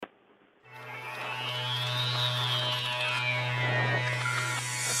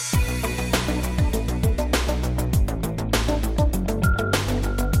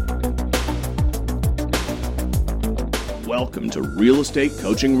to Real Estate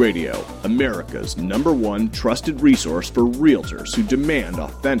Coaching Radio, America's #1 trusted resource for realtors who demand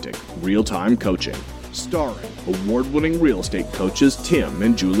authentic, real-time coaching. Starring award-winning real estate coaches Tim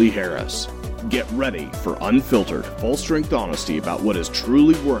and Julie Harris. Get ready for unfiltered, full-strength honesty about what is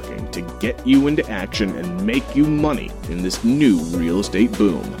truly working to get you into action and make you money in this new real estate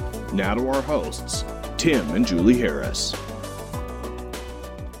boom. Now to our hosts, Tim and Julie Harris.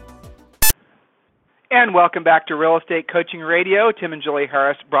 And welcome back to Real Estate Coaching Radio. Tim and Julie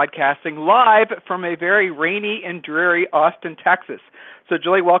Harris broadcasting live from a very rainy and dreary Austin, Texas. So,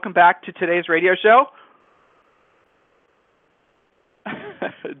 Julie, welcome back to today's radio show.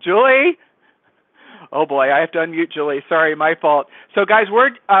 Julie? Oh, boy, I have to unmute Julie. Sorry, my fault. So, guys,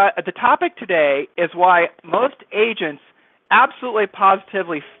 the topic today is why most agents absolutely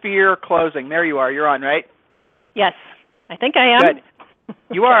positively fear closing. There you are. You're on, right? Yes, I think I am. Good.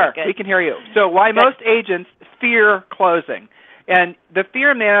 You are. Good. We can hear you. So why most agents fear closing. And the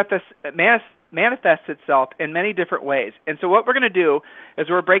fear manifests itself in many different ways. And so what we're going to do is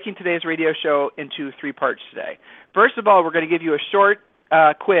we're breaking today's radio show into 3 parts today. First of all, we're going to give you a short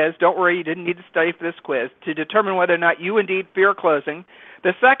quiz. Don't worry, you didn't need to study for this quiz to determine whether or not you indeed fear closing.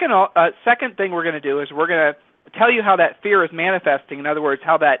 The second thing we're going to do is we're going to tell you how that fear is manifesting. In other words,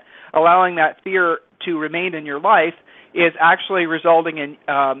 how that allowing that fear to remain in your life is actually resulting in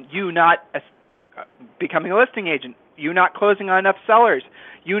you not becoming a listing agent, you not closing on enough sellers,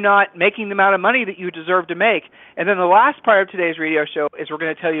 you not making the amount of money that you deserve to make. And then the last part of today's radio show is we're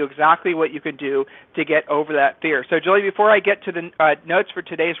going to tell you exactly what you can do to get over that fear. So, Julie, before I get to the notes for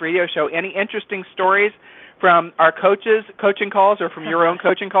today's radio show, any interesting stories from our coaching calls or from your own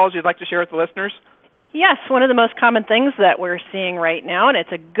coaching calls you'd like to share with the listeners? Yes, one of the most common things that we're seeing right now, and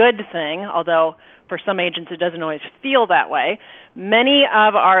it's a good thing, although for some agents it doesn't always feel that way. Many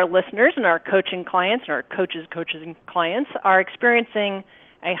of our listeners and our coaching clients and our coaching clients are experiencing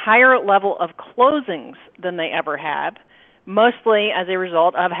a higher level of closings than they ever have, mostly as a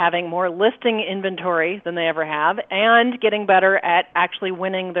result of having more listing inventory than they ever have and getting better at actually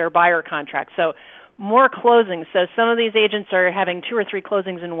winning their buyer contracts. So more closings. So some of these agents are having 2 or 3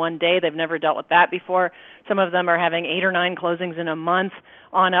 closings in one day. They've never dealt with that before. Some of them are having 8 or 9 closings in a month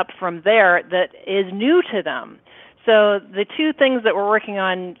on up from there that is new to them. So the 2 things that we're working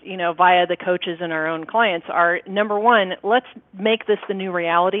on, via the coaches and our own clients are, number 1, let's make this the new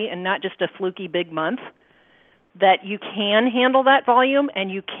reality and not just a fluky big month, that you can handle that volume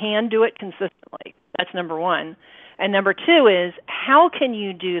and you can do it consistently. That's number 1. And number 2 is, how can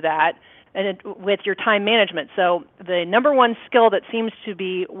you do that with your time management? So the number 1 skill that seems to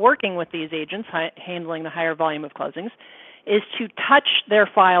be working with these agents, handling the higher volume of closings, is to touch their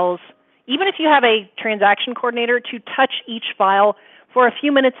files. Even if you have a transaction coordinator, to touch each file for a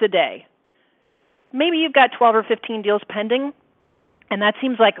few minutes a day. Maybe you've got 12 or 15 deals pending, and that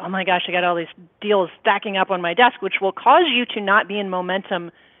seems like, oh my gosh, I got all these deals stacking up on my desk, which will cause you to not be in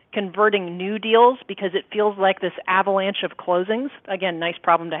momentum converting new deals because it feels like this avalanche of closings. Again, nice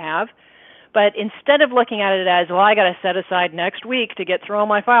problem to have. But instead of looking at it as, well, I got to set aside next week to get through all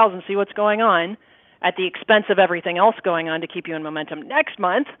my files and see what's going on at the expense of everything else going on to keep you in momentum next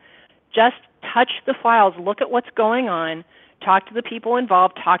month, just touch the files, look at what's going on, talk to the people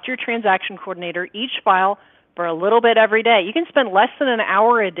involved, talk to your transaction coordinator, each file for a little bit every day. You can spend less than an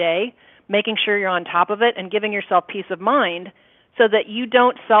hour a day making sure you're on top of it and giving yourself peace of mind so that you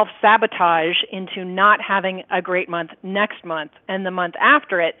don't self-sabotage into not having a great month next month and the month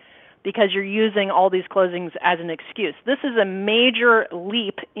after it, because you're using all these closings as an excuse. This is a major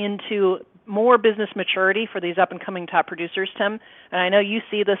leap into more business maturity for these up-and-coming top producers, Tim, and I know you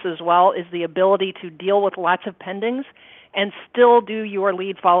see this as well, is the ability to deal with lots of pendings and still do your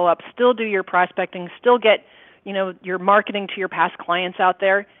lead follow-up, still do your prospecting, still get your marketing to your past clients out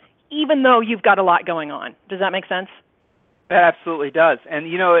there, even though you've got a lot going on. Does that make sense? That absolutely does. And,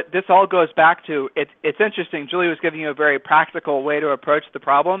 this all goes back to, it's interesting, Julie was giving you a very practical way to approach the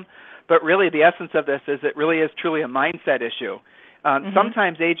problem, but really the essence of this is it really is truly a mindset issue.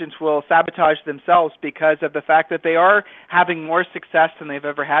 Sometimes agents will sabotage themselves because of the fact that they are having more success than they've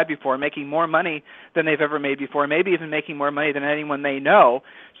ever had before, making more money than they've ever made before, maybe even making more money than anyone they know.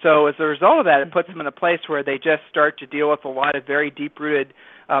 So as a result of that, it puts them in a place where they just start to deal with a lot of very deep-rooted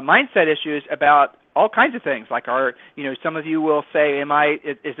mindset issues about all kinds of things, like some of you will say,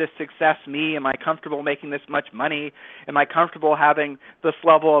 is this success me? Am I comfortable making this much money? Am I comfortable having this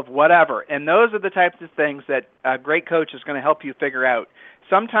level of whatever? And those are the types of things that a great coach is going to help you figure out.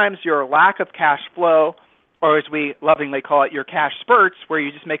 Sometimes your lack of cash flow or as we lovingly call it, your cash spurts, where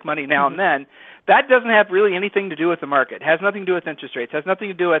you just make money now and then, that doesn't have really anything to do with the market. It has nothing to do with interest rates. It has nothing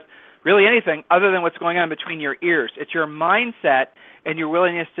to do with really anything other than what's going on between your ears. It's your mindset and your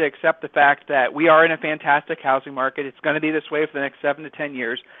willingness to accept the fact that we are in a fantastic housing market. It's going to be this way for the next 7 to 10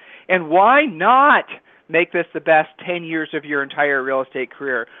 years. And why not make this the best 10 years of your entire real estate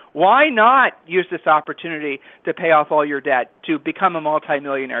career? Why not use this opportunity to pay off all your debt, to become a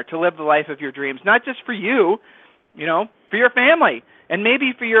multimillionaire, to live the life of your dreams, not just for you, for your family, and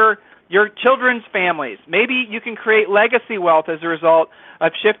maybe for your children's families. Maybe you can create legacy wealth as a result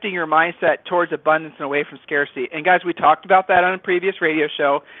of shifting your mindset towards abundance and away from scarcity. And guys, we talked about that on a previous radio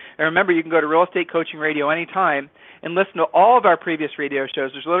show. And remember, you can go to Real Estate Coaching Radio anytime and listen to all of our previous radio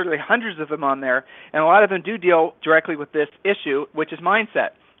shows. There's literally hundreds of them on there, and a lot of them do deal directly with this issue, which is mindset.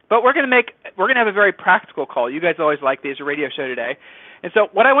 But we're going to have a very practical call. You guys always like these, a radio show today. And so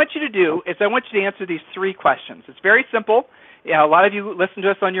what I want you to do is I want you to answer these 3 questions. It's very simple. A lot of you listen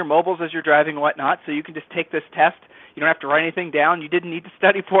to us on your mobiles as you're driving and whatnot, so you can just take this test. You don't have to write anything down. You didn't need to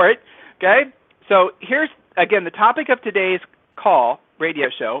study for it, okay? So here's, again, the topic of today's radio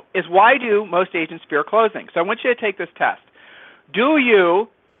show, is why do most agents fear closing? So I want you to take this test. Do you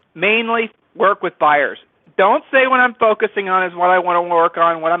mainly work with buyers? Don't say what I'm focusing on is what I want to work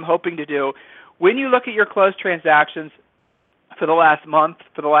on, what I'm hoping to do. When you look at your closed transactions for the last month,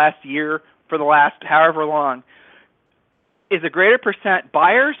 for the last year, for the last however long, is a greater percent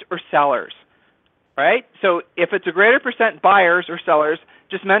buyers or sellers, right? So if it's a greater percent buyers or sellers,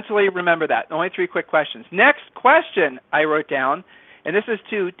 just mentally remember that. Only 3 quick questions. Next question I wrote down, and this is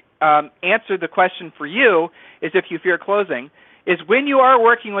to answer the question for you, is if you fear closing, is when you are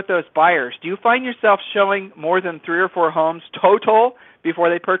working with those buyers, do you find yourself showing more than 3 or 4 homes total before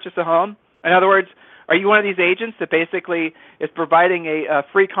they purchase a home? In other words, are you one of these agents that basically is providing a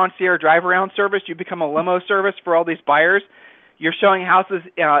free concierge drive-around service? You become a limo service for all these buyers. You're showing houses,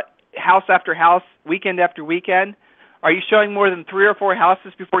 house after house, weekend after weekend. Are you showing more than 3 or 4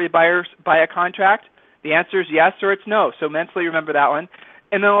 houses before you buy a contract? The answer is yes or it's no. So mentally remember that one.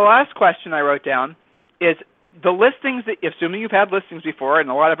 And then the last question I wrote down is the listings, assuming you've had listings before, and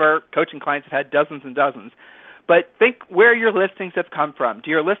a lot of our coaching clients have had dozens and dozens, but think where your listings have come from. Do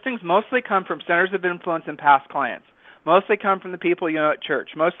your listings mostly come from centers of influence and past clients? Mostly come from the people you know at church?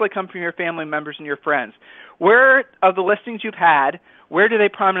 Mostly come from your family members and your friends? Where of the listings you've had, where do they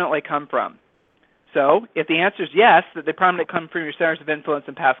prominently come from? So if the answer is yes, that they prominently come from your centers of influence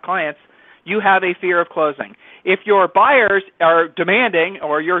and past clients, you have a fear of closing. If your buyers are demanding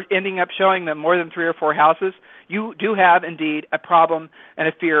or you're ending up showing them more than 3 or 4 houses, you do have indeed a problem and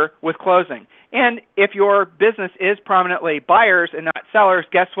a fear with closing. And if your business is prominently buyers and not sellers,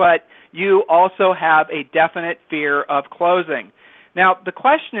 guess what? You also have a definite fear of closing. Now, the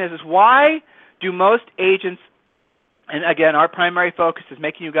question is why do most agents, and again, our primary focus is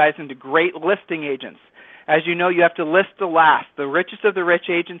making you guys into great listing agents. As you know, you have to list the last. The richest of the rich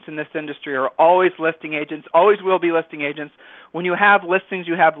agents in this industry are always listing agents, always will be listing agents. When you have listings,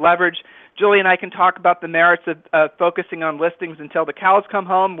 you have leverage. Julie and I can talk about the merits of focusing on listings until the cows come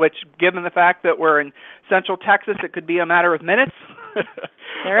home, which, given the fact that we're in Central Texas, it could be a matter of minutes.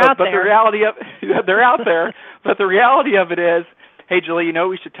 They're out there. They're out there. But the reality of it is, hey, Julie,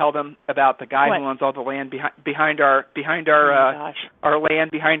 we should tell them about the guy who owns all the land behind our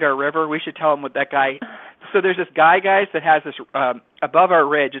land, behind our river. We should tell them what that guy. So there's this guy, guys, that has this above our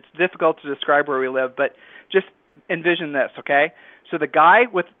ridge. It's difficult to describe where we live, but just envision this, okay? So the guy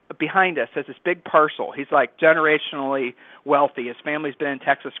behind us has this big parcel. He's like generationally wealthy. His family's been in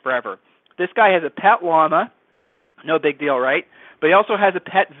Texas forever. This guy has a pet llama. No big deal, right? But he also has a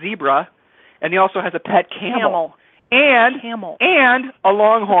pet zebra, and he also has a pet camel. And a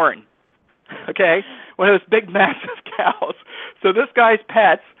longhorn, okay? One of those big, massive cows. So this guy's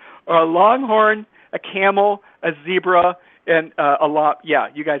pets are a longhorn, a camel, a zebra, and yeah,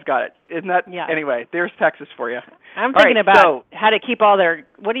 you guys got it. Isn't that? Yeah. Anyway, there's Texas for you. I'm thinking about how to keep all their,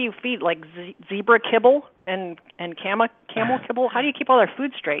 what do you feed, like zebra kibble and camel kibble? How do you keep all their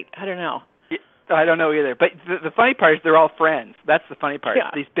food straight? I don't know. I don't know either. But the funny part is they're all friends. That's the funny part. Yeah.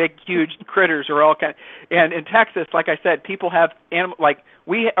 These big, huge critters are all and in Texas, like I said, people have animals, like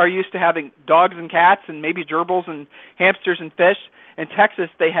we are used to having dogs and cats and maybe gerbils and hamsters and fish. In Texas,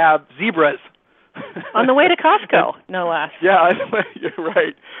 they have zebras. On the way to Costco, no less. Yeah, you're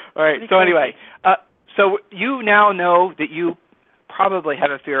right. All right. So anyway, so you now know that you probably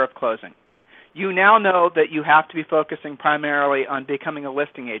have a fear of closing. You now know that you have to be focusing primarily on becoming a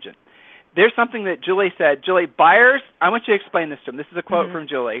listing agent. There's something that Julie said. Julie, buyers, I want you to explain this to them. This is a quote from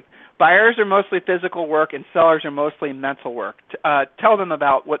Julie. Buyers are mostly physical work and sellers are mostly mental work. Tell them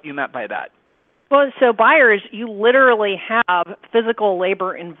about what you meant by that. Well, so buyers, you literally have physical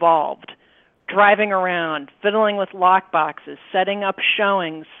labor involved. Driving around, fiddling with lock boxes, setting up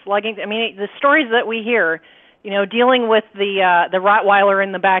showings, slugging. I mean, the stories that we hear, dealing with the Rottweiler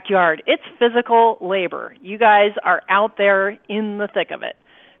in the backyard, it's physical labor. You guys are out there in the thick of it,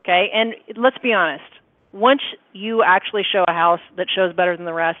 okay? And let's be honest, once you actually show a house that shows better than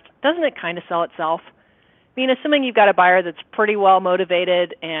the rest, doesn't it kind of sell itself? I mean, assuming you've got a buyer that's pretty well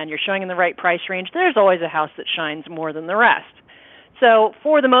motivated and you're showing in the right price range, there's always a house that shines more than the rest. So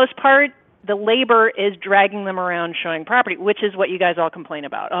for the most part, the labor is dragging them around showing property, which is what you guys all complain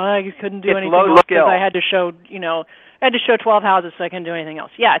about. Oh, you couldn't do anything else because I had to show, 12 houses so I couldn't do anything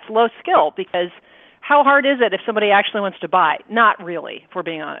else. Yeah, it's low skill because how hard is it if somebody actually wants to buy? Not really, if we're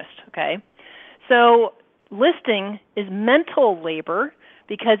being honest, okay? So listing is mental labor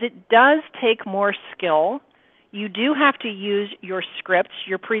because it does take more skill. You do have to use your scripts,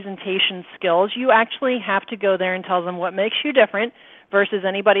 your presentation skills. You actually have to go there and tell them what makes you different versus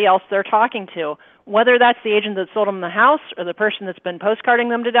anybody else they're talking to. Whether that's the agent that sold them the house or the person that's been postcarding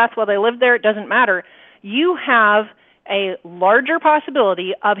them to death while they live there, it doesn't matter. You have a larger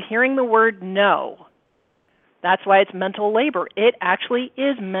possibility of hearing the word no. That's why it's mental labor. It actually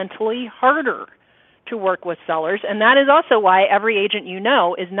is mentally harder to work with sellers, and that is also why every agent you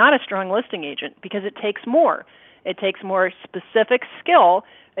know is not a strong listing agent, because it takes more. It takes more specific skill.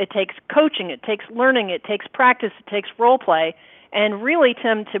 It takes coaching. It takes learning. It takes practice. It takes role play. And really,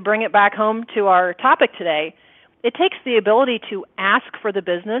 Tim, to bring it back home to our topic today, it takes the ability to ask for the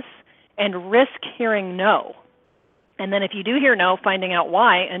business and risk hearing no. And then if you do hear no, finding out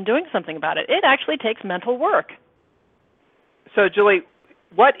why and doing something about it. It actually takes mental work. So, Julie,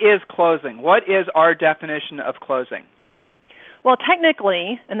 what is closing? What is our definition of closing? Well,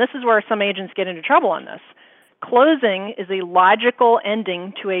 technically, and this is where some agents get into trouble on this, closing is a logical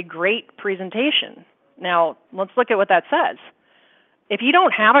ending to a great presentation. Now, let's look at what that says. If you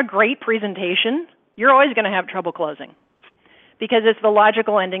don't have a great presentation, you're always going to have trouble closing because it's the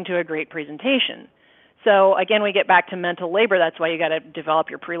logical ending to a great presentation. So again, we get back to mental labor. That's why you got to develop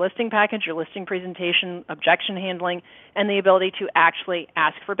your pre-listing package, your listing presentation, objection handling, and the ability to actually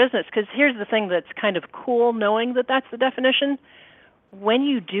ask for business. Because here's the thing that's kind of cool knowing that that's the definition. When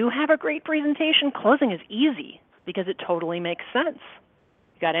you do have a great presentation, closing is easy because it totally makes sense.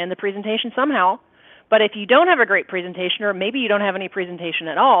 You got to end the presentation somehow. But if you don't have a great presentation, or maybe you don't have any presentation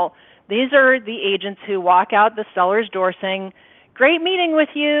at all, these are the agents who walk out the seller's door saying, "Great meeting with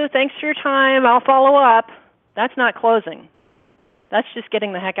you. Thanks for your time. I'll follow up." That's not closing. That's just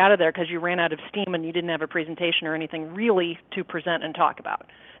getting the heck out of there because you ran out of steam and you didn't have a presentation or anything really to present and talk about.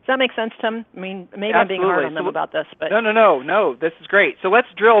 Does that make sense, Tim? I mean, maybe I'm being hard on them about this, but No. This is great. So let's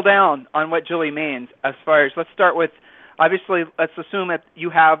drill down on what Julie means as far as, let's start with, obviously, let's assume that you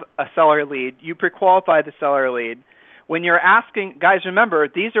have a seller lead. You pre-qualify the seller lead. When you're asking, guys, remember,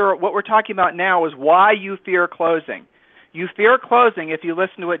 these are what we're talking about now is why you fear closing. You fear closing, if you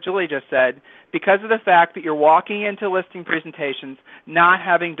listen to what Julie just said, because of the fact that you're walking into listing presentations not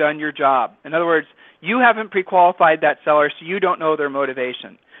having done your job. In other words, you haven't pre-qualified that seller, so you don't know their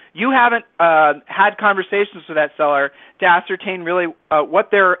motivation. You haven't had conversations with that seller to ascertain really what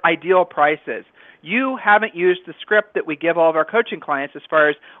their ideal price is. You haven't used the script that we give all of our coaching clients as far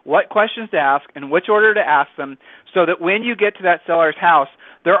as what questions to ask and which order to ask them, so that when you get to that seller's house,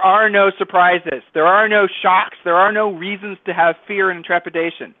 there are no surprises, there are no shocks, there are no reasons to have fear and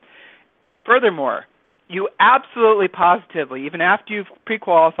trepidation. Furthermore, you absolutely positively, even after you've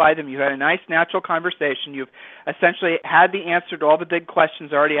pre-qualified them, you've had a nice natural conversation, you've essentially had the answer to all the big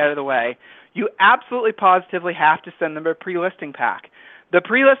questions already out of the way, you absolutely positively have to send them a pre-listing pack. The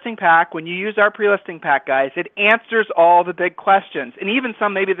pre-listing pack, when you use our pre-listing pack, guys, it answers all the big questions, and even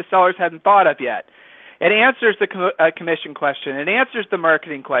some maybe the sellers hadn't thought of yet. It answers the commission question. It answers the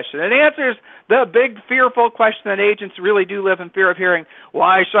marketing question. It answers the big fearful question that agents really do live in fear of hearing,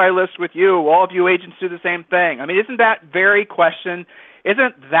 why should I list with you? All of you agents do the same thing. I mean, isn't that the question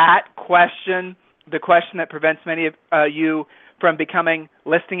the question that prevents many of you from becoming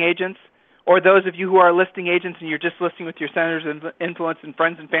listing agents? Or those of you who are listing agents and you're just listing with your centers of influence and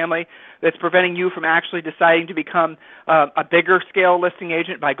friends and family, that's preventing you from actually deciding to become a bigger scale listing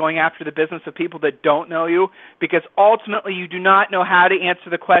agent by going after the business of people that don't know you, because ultimately you do not know how to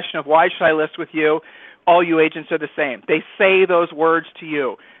answer the question of why should I list with you. All you agents are the same. They say those words to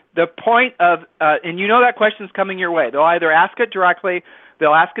you. The point of, and you know that question is coming your way. They'll either ask it directly,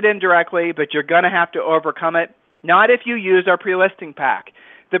 they'll ask it indirectly, but you're going to have to overcome it, not if you use our pre-listing pack.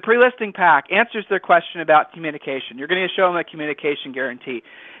 The pre-listing pack answers their question about communication. You're going to show them a communication guarantee.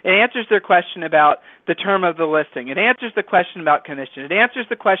 It answers their question about the term of the listing. It answers the question about commission. It answers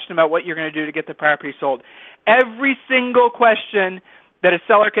the question about what you're going to do to get the property sold. Every single question that a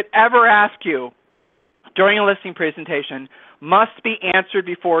seller could ever ask you during a listing presentation must be answered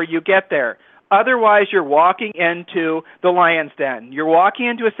before you get there. Otherwise, you're walking into the lion's den. You're walking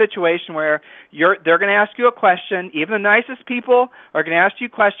into a situation where they're going to ask you a question. Even the nicest people are going to ask you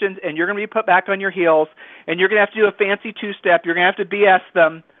questions, and you're going to be put back on your heels, and you're going to have to do a fancy two-step. You're going to have to BS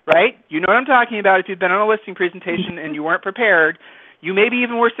them, right? You know what I'm talking about. If you've been on a listing presentation and you weren't prepared, you maybe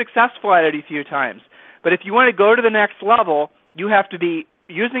even were successful at it a few times. But if you want to go to the next level, you have to be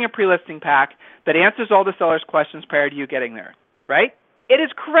using a pre-listing pack that answers all the seller's questions prior to you getting there, right? It is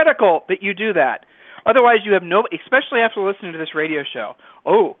critical that you do that. Otherwise, you have no, especially after listening to this radio show,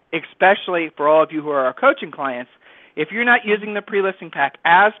 especially for all of you who are our coaching clients, if you're not using the pre-listing pack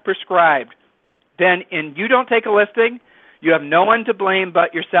as prescribed, then you don't take a listing, you have no one to blame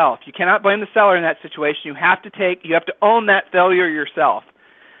but yourself. You cannot blame the seller in that situation. You have to own that failure yourself.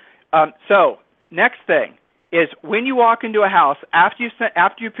 So, next thing is when you walk into a house, after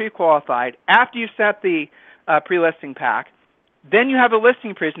you pre-qualified, after you sent the pre-listing pack, then you have a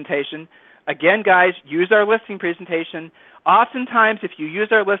listing presentation. Again, guys, use our listing presentation. Oftentimes, if you use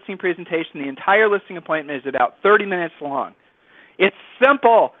our listing presentation, the entire listing appointment is about 30 minutes long. It's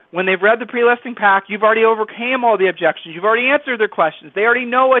simple. When they've read the pre-listing pack, you've already overcame all the objections. You've already answered their questions. They already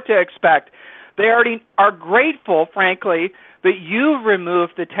know what to expect. They already are grateful, frankly, that you've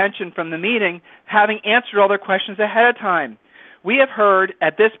removed the tension from the meeting, having answered all their questions ahead of time. We have heard,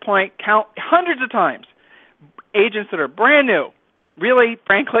 at this point, count hundreds of times, agents that are brand new, really,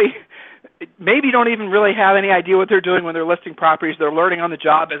 frankly, maybe don't even really have any idea what they're doing when they're listing properties. They're learning on the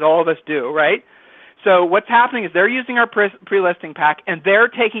job, as all of us do, right? So what's happening is they're using our pre-listing pack, and they're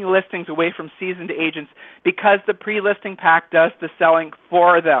taking listings away from seasoned agents because the pre-listing pack does the selling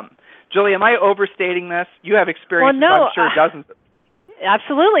for them. Julie, am I overstating this? You have experience, well, no, I'm sure, dozens.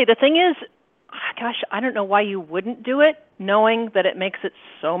 Absolutely. The thing is, gosh, I don't know why you wouldn't do it, knowing that it makes it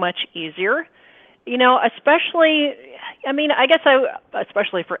so much easier. You know, especially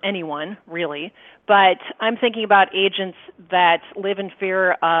for anyone, really, but I'm thinking about agents that live in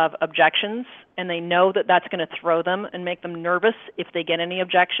fear of objections, and they know that that's going to throw them and make them nervous if they get any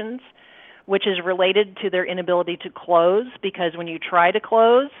objections, which is related to their inability to close, because when you try to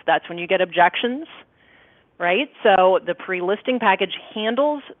close, that's when you get objections, right? So the pre-listing package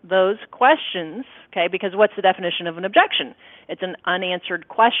handles those questions, okay, because what's the definition of an objection? It's an unanswered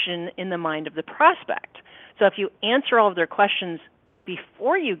question in the mind of the prospect. So if you answer all of their questions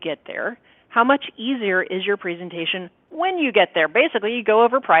before you get there, how much easier is your presentation when you get there? Basically, you go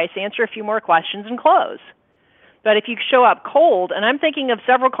over price, answer a few more questions, and close. But if you show up cold, and I'm thinking of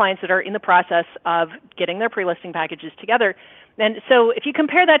several clients that are in the process of getting their pre-listing packages together, and so if you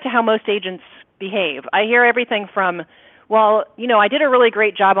compare that to how most agents behave, I hear everything from, well, you know, I did a really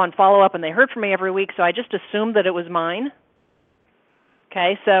great job on follow-up and they heard from me every week, so I just assumed that it was mine.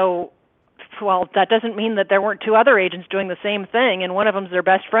 Okay, so, well, that doesn't mean that there weren't two other agents doing the same thing, and one of them's their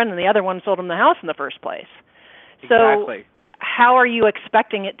best friend and the other one sold them the house in the first place. Exactly. So how are you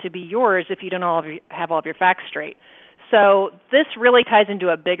expecting it to be yours if you don't have all of your facts straight? So this really ties into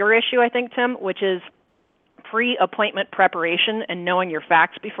a bigger issue, I think, Tim, which is pre-appointment preparation and knowing your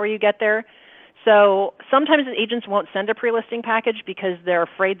facts before you get there. So sometimes agents won't send a pre-listing package because they're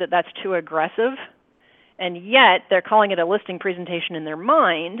afraid that that's too aggressive, and yet they're calling it a listing presentation in their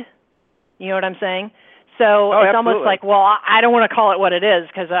mind. You know what I'm saying? So it's absolutely. almost like, well, I don't want to call it what it is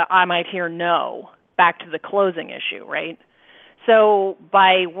because I might hear no, back to the closing issue, right? So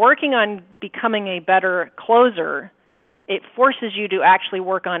by working on becoming a better closer, it forces you to actually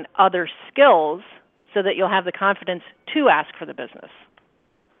work on other skills so that you'll have the confidence to ask for the business.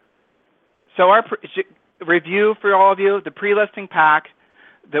 So our review for all of you, the pre-listing pack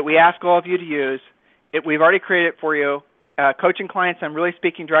that we ask all of you to use, we've already created it for you. Coaching clients, I'm really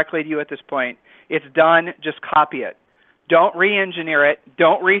speaking directly to you at this point. It's done. Just copy it. Don't re-engineer it.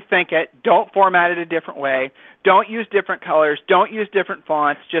 Don't rethink it. Don't format it a different way. Don't use different colors. Don't use different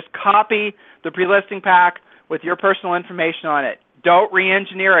fonts. Just copy the pre-listing pack with your personal information on it. Don't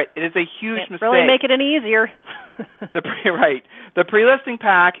re-engineer it. It is a huge mistake. Really make it any easier. Right. The pre-listing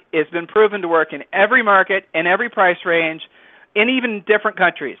pack has been proven to work in every market, in every price range, in even different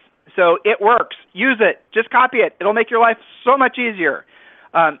countries. So it works. Use it. Just copy it. It'll make your life so much easier.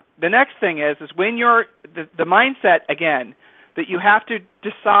 The next thing is when you're the mindset, again, that you have to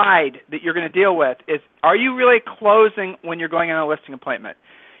decide that you're going to deal with is, are you really closing when you're going on a listing appointment?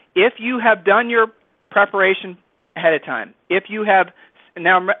 If you have done your preparation ahead of time, if you have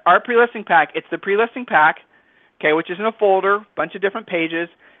Now, our pre-listing pack, it's the pre-listing pack, okay, which is in a folder, bunch of different pages.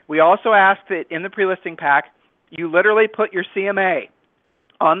 We also ask that in the pre-listing pack, you literally put your CMA.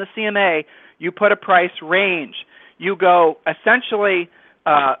 On the CMA, you put a price range. You go essentially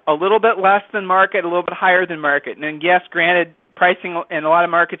a little bit less than market, a little bit higher than market. And yes, granted, pricing in a lot of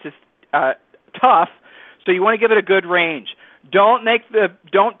markets is tough, so you want to give it a good range. Don't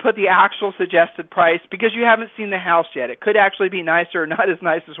put the actual suggested price because you haven't seen the house yet. It could actually be nicer or not as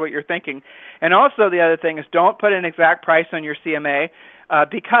nice as what you're thinking. And also the other thing is don't put an exact price on your CMA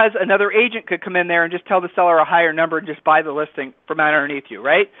because another agent could come in there and just tell the seller a higher number and just buy the listing from underneath you,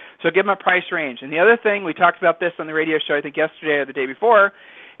 right? So give them a price range. And the other thing, we talked about this on the radio show I think yesterday or the day before,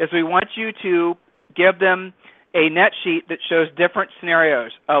 is we want you to give them a net sheet that shows different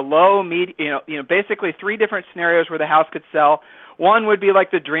scenarios, a low, medium, basically 3 different scenarios where the house could sell. One would be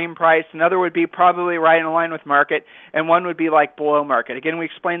like the dream price, another would be probably right in line with market, and one would be like below market. Again, we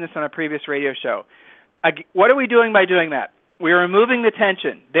explained this on a previous radio show. What are we doing by doing that? We are removing the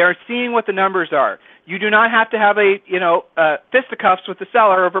tension. They're seeing what the numbers are. You do not have to have fisticuffs with the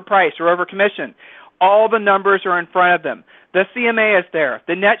seller over price or over commission. All the numbers are in front of them. The CMA is there.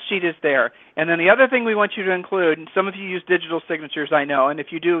 The net sheet is there. And then the other thing we want you to include, and some of you use digital signatures, I know, and if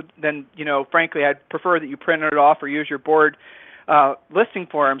you do, then, frankly, I'd prefer that you print it off or use your board listing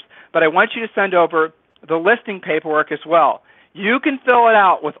forms, but I want you to send over the listing paperwork as well. You can fill it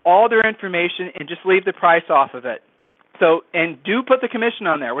out with all their information and just leave the price off of it. So, and do put the commission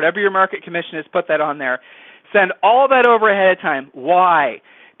on there. Whatever your market commission is, put that on there. Send all that over ahead of time. Why?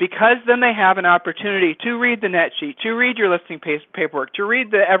 Because then they have an opportunity to read the net sheet, to read your listing paperwork, to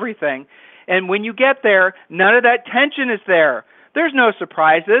read everything. And when you get there, none of that tension is there. There's no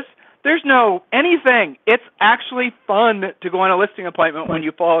surprises. There's no anything. It's actually fun to go on a listing appointment when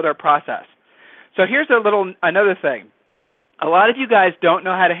you follow their process. So here's another thing. A lot of you guys don't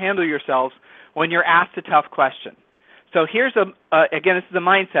know how to handle yourselves when you're asked a tough question. So here's again, this is a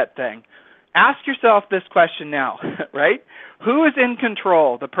mindset thing. Ask yourself this question now, right? Who is in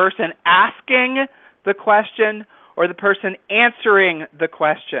control? The person asking the question or the person answering the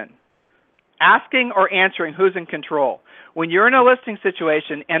question? Asking or answering, who's in control? When you're in a listing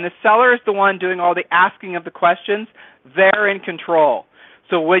situation and the seller is the one doing all the asking of the questions, they're in control.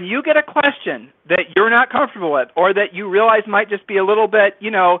 So when you get a question that you're not comfortable with or that you realize might just be a little bit,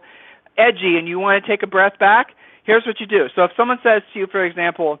 edgy and you want to take a breath back, here's what you do. So if someone says to you, for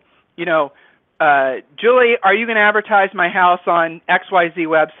example, Julie, are you going to advertise my house on XYZ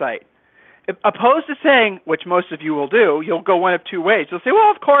website? Opposed to saying, which most of you will do, you'll go one of 2 ways. You'll say,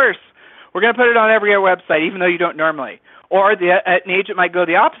 well, of course, we're going to put it on every website, even though you don't normally. Or an agent might go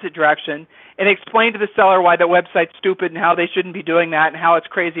the opposite direction and explain to the seller why the website's stupid and how they shouldn't be doing that and how it's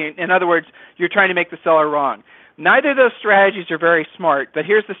crazy. In other words, you're trying to make the seller wrong. Neither of those strategies are very smart, but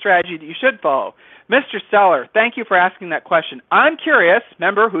here's the strategy that you should follow. Mr. Seller, thank you for asking that question. I'm curious,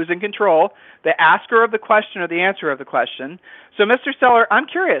 remember who's in control, the asker of the question or the answer of the question. So Mr. Seller, I'm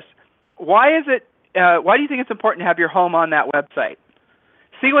curious, why do you think it's important to have your home on that website?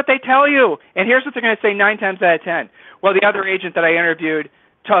 See what they tell you. And here's what they're going to say 9 times out of 10. Well, the other agent that I interviewed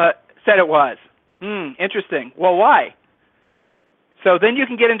said it was. Interesting. Well, why? So then you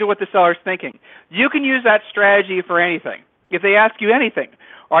can get into what the seller's thinking. You can use that strategy for anything. If they ask you anything,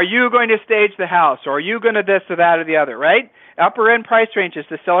 are you going to stage the house? Or are you going to this or that or the other, right? Upper end price ranges,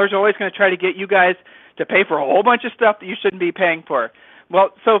 the seller's always going to try to get you guys to pay for a whole bunch of stuff that you shouldn't be paying for.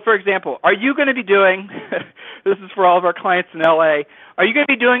 Well, so for example, are you going to be doing, this is for all of our clients in LA, are you going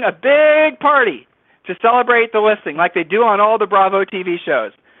to be doing a big party to celebrate the listing like they do on all the Bravo TV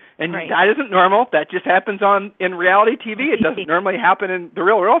shows? And right. That isn't normal. That just happens in reality TV. It doesn't normally happen in the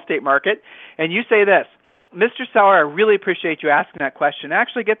real estate market. And you say this, Mr. Seller, I really appreciate you asking that question. I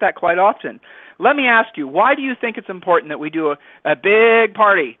actually get that quite often. Let me ask you, why do you think it's important that we do a big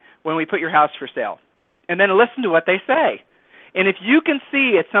party when we put your house for sale? And then listen to what they say. And if you can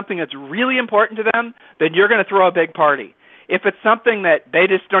see it's something that's really important to them, then you're going to throw a big party. If it's something that they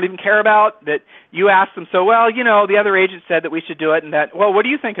just don't even care about, that you ask them, so, well, the other agent said that we should do it, and that, well, what do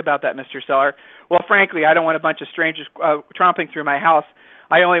you think about that, Mr. Seller? Well, frankly, I don't want a bunch of strangers tromping through my house.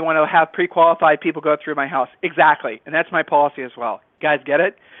 I only want to have pre-qualified people go through my house. Exactly, and that's my policy as well. Guys, get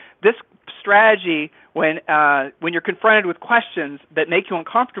it? This strategy, when you're confronted with questions that make you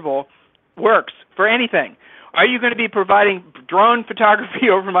uncomfortable, works for anything. Are you going to be providing drone photography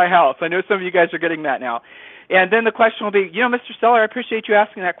over my house? I know some of you guys are getting that now. And then the question will be, Mr. Seller, I appreciate you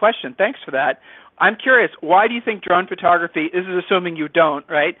asking that question. Thanks for that. I'm curious, why do you think drone photography, this is assuming you don't,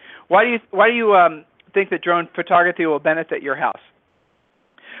 right? Why do you think that drone photography will benefit your house?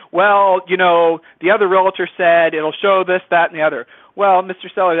 well, the other realtor said it'll show this, that, and the other. Well, Mr.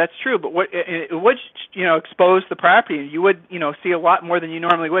 Seller, that's true, but it would, expose the property. You would, see a lot more than you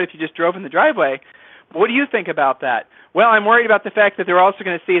normally would if you just drove in the driveway. What do you think about that? Well, I'm worried about the fact that they're also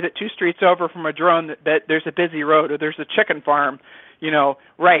going to see that 2 streets over from a drone that there's a busy road or there's a chicken farm,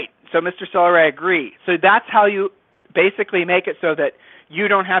 right. So, Mr. Seller, I agree. So that's how you basically make it so that you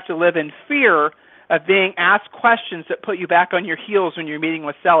don't have to live in fear of being asked questions that put you back on your heels when you're meeting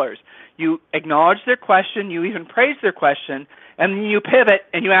with sellers. You acknowledge their question, you even praise their question, and then you pivot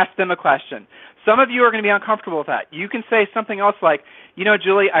and you ask them a question. Some of you are going to be uncomfortable with that. You can say something else like,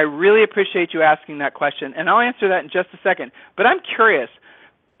 Julie, I really appreciate you asking that question, and I'll answer that in just a second. But I'm curious,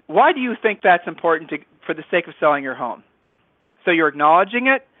 why do you think that's important for the sake of selling your home? So you're acknowledging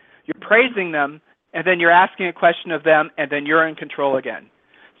it, you're praising them, and then you're asking a question of them, and then you're in control again.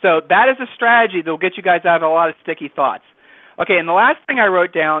 So that is a strategy that will get you guys out of a lot of sticky thoughts. Okay, and the last thing I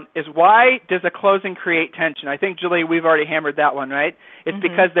wrote down is, why does a closing create tension? I think, Julie, we've already hammered that one, right? It's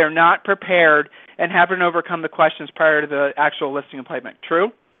because they're not prepared and haven't overcome the questions prior to the actual listing appointment.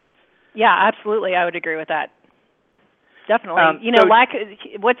 True? Yeah, absolutely. I would agree with that. Definitely.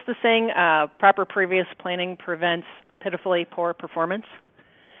 What's the saying? Proper previous planning prevents pitifully poor performance.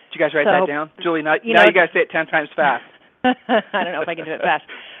 Did you guys write that down? Julie, now you got to say it 10 times fast. I don't know if I can do it fast.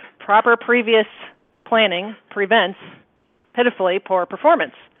 Proper previous planning prevents pitifully poor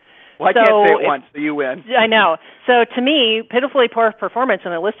performance. Well, I can't say it once, so you win. I know. So to me, pitifully poor performance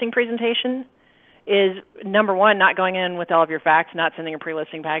in a listing presentation is, number one, not going in with all of your facts, not sending a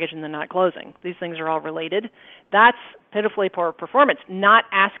pre-listing package, and then not closing. These things are all related. That's pitifully poor performance, not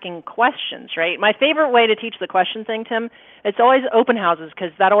asking questions, right? My favorite way to teach the question thing, Tim, it's always open houses,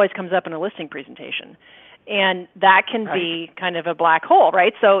 because that always comes up in a listing presentation. And that can be kind of a black hole,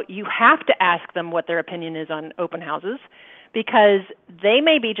 right? So you have to ask them what their opinion is on open houses, because they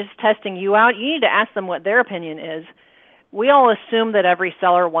may be just testing you out. You need to ask them what their opinion is. We all assume that every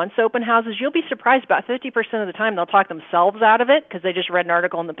seller wants open houses. You'll be surprised, about 50% of the time they'll talk themselves out of it because they just read an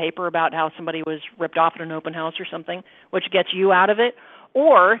article in the paper about how somebody was ripped off at an open house or something, which gets you out of it.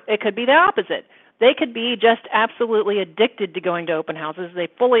 Or it could be the opposite. They could be just absolutely addicted to going to open houses. They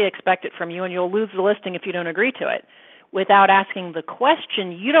fully expect it from you, and you'll lose the listing if you don't agree to it. Without asking the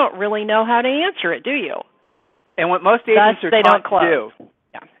question, you don't really know how to answer it, do you? And what most agents are taught to do,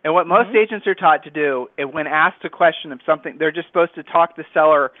 and what most agents are taught to do, when asked a question of something, they're just supposed to talk the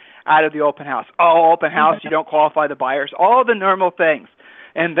seller out of the open house. Oh, open house, you don't qualify the buyers, all the normal things.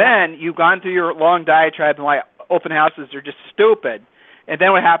 And then you've gone through your long diatribe and why open houses are just stupid. And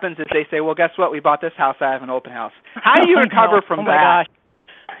then what happens is they say, well, guess what? We bought this house out of an open house. How do you recover from that?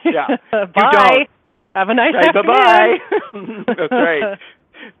 Yeah. Bye. You don't. Have a nice afternoon. Bye-bye. That's right.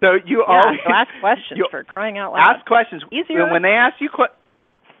 So you always ask questions, for crying out loud. Ask questions. Easier. When they ask you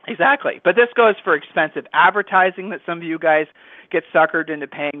exactly. But this goes for expensive advertising that some of you guys get suckered into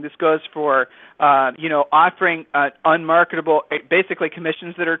paying. This goes for offering unmarketable, basically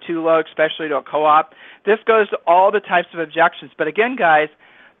commissions that are too low, especially to a co-op. This goes to all the types of objections. But again, guys,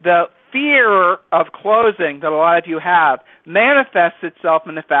 the fear of closing that a lot of you have manifests itself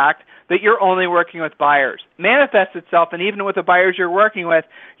in the fact that you're only working with buyers. Manifests itself, and even with the buyers you're working with,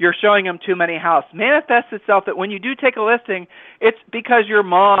 you're showing them too many houses. Manifests itself that when you do take a listing, it's because your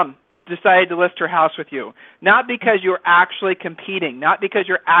mom decided to list her house with you, not because you're actually competing, not because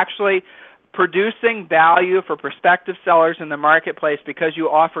you're actually producing value for prospective sellers in the marketplace because you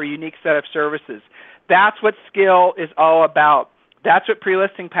offer a unique set of services. That's what skill is all about. That's what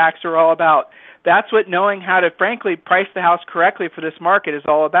pre-listing packs are all about. That's what knowing how to, frankly, price the house correctly for this market is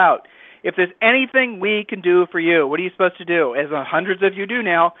all about. If there's anything we can do for you, what are you supposed to do? As hundreds of you do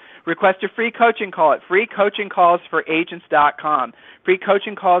now, request a free coaching call at freecoachingcallsforagents.com.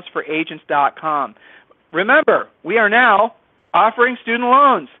 freecoachingcallsforagents.com. Remember, we are now offering student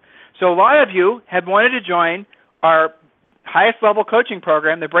loans. So a lot of you have wanted to join our highest level coaching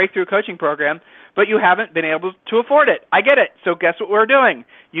program, the Breakthrough Coaching Program, but you haven't been able to afford it. I get it. So guess what we're doing?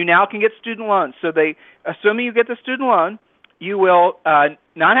 You now can get student loans. So assuming you get the student loan, you will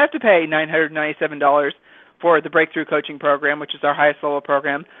not have to pay $997 for the Breakthrough Coaching Program, which is our highest level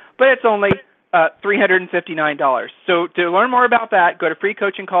program, but it's only $359. So to learn more about that, go to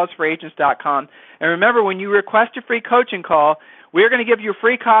freecoachingcallsforagents.com. And remember, when you request a free coaching call, we're going to give you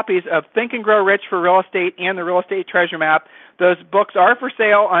free copies of Think and Grow Rich for Real Estate and the Real Estate Treasure Map. Those books are for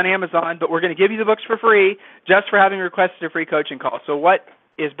sale on Amazon, but we're going to give you the books for free just for having requested a free coaching call. So what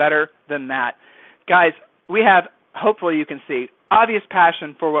is better than that? Guys, we have, hopefully you can see, obvious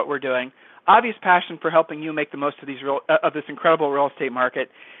passion for what we're doing, obvious passion for helping you make the most of this incredible real estate market.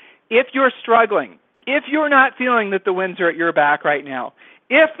 If you're struggling, if you're not feeling that the winds are at your back right now,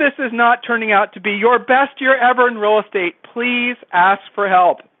 If this is not turning out to be your best year ever in real estate, please ask for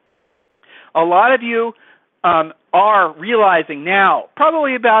help. A lot of you are realizing now,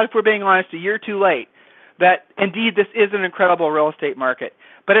 probably about, if we're being honest, a year too late, that indeed this is an incredible real estate market.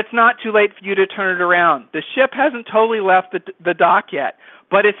 But it's not too late for you to turn it around. The ship hasn't totally left the dock yet,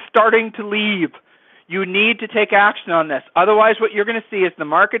 but it's starting to leave. You need to take action on this. Otherwise, what you're going to see is the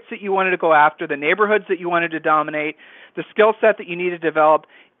markets that you wanted to go after, the neighborhoods that you wanted to dominate, the skill set that you need to develop,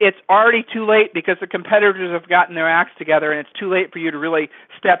 it's already too late because the competitors have gotten their acts together, and it's too late for you to really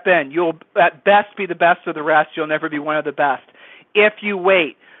step in. You'll at best be the best of the rest. You'll never be one of the best if you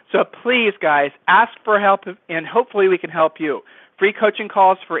wait. So please, guys, ask for help, and hopefully we can help you. Free coaching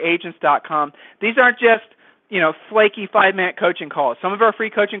calls for agents.com. These aren't just, flaky 5-minute coaching calls. Some of our free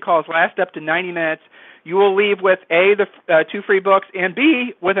coaching calls last up to 90 minutes. You will leave with A, the 2 free books, and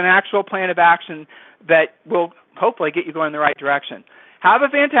B, with an actual plan of action that will hopefully get you going in the right direction. Have a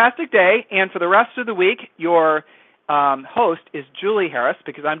fantastic day, and for the rest of the week, your host is Julie Harris,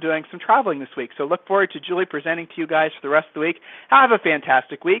 because I'm doing some traveling this week. So look forward to Julie presenting to you guys for the rest of the week. Have a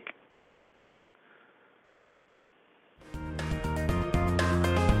fantastic week.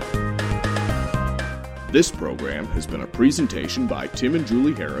 This program has been a presentation by Tim and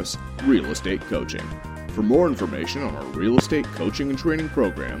Julie Harris, Real Estate Coaching. For more information on our real estate coaching and training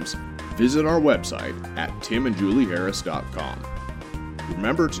programs, visit our website at timandjulieharris.com.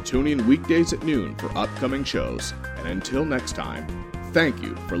 Remember to tune in weekdays at noon for upcoming shows, and until next time, thank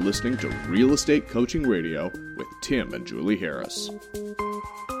you for listening to Real Estate Coaching Radio with Tim and Julie Harris.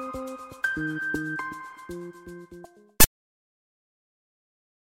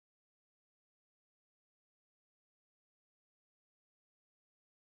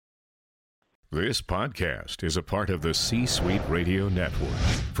 This podcast is a part of the C-Suite Radio Network.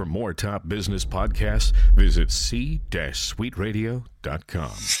 For more top business podcasts, visit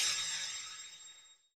c-suiteradio.com.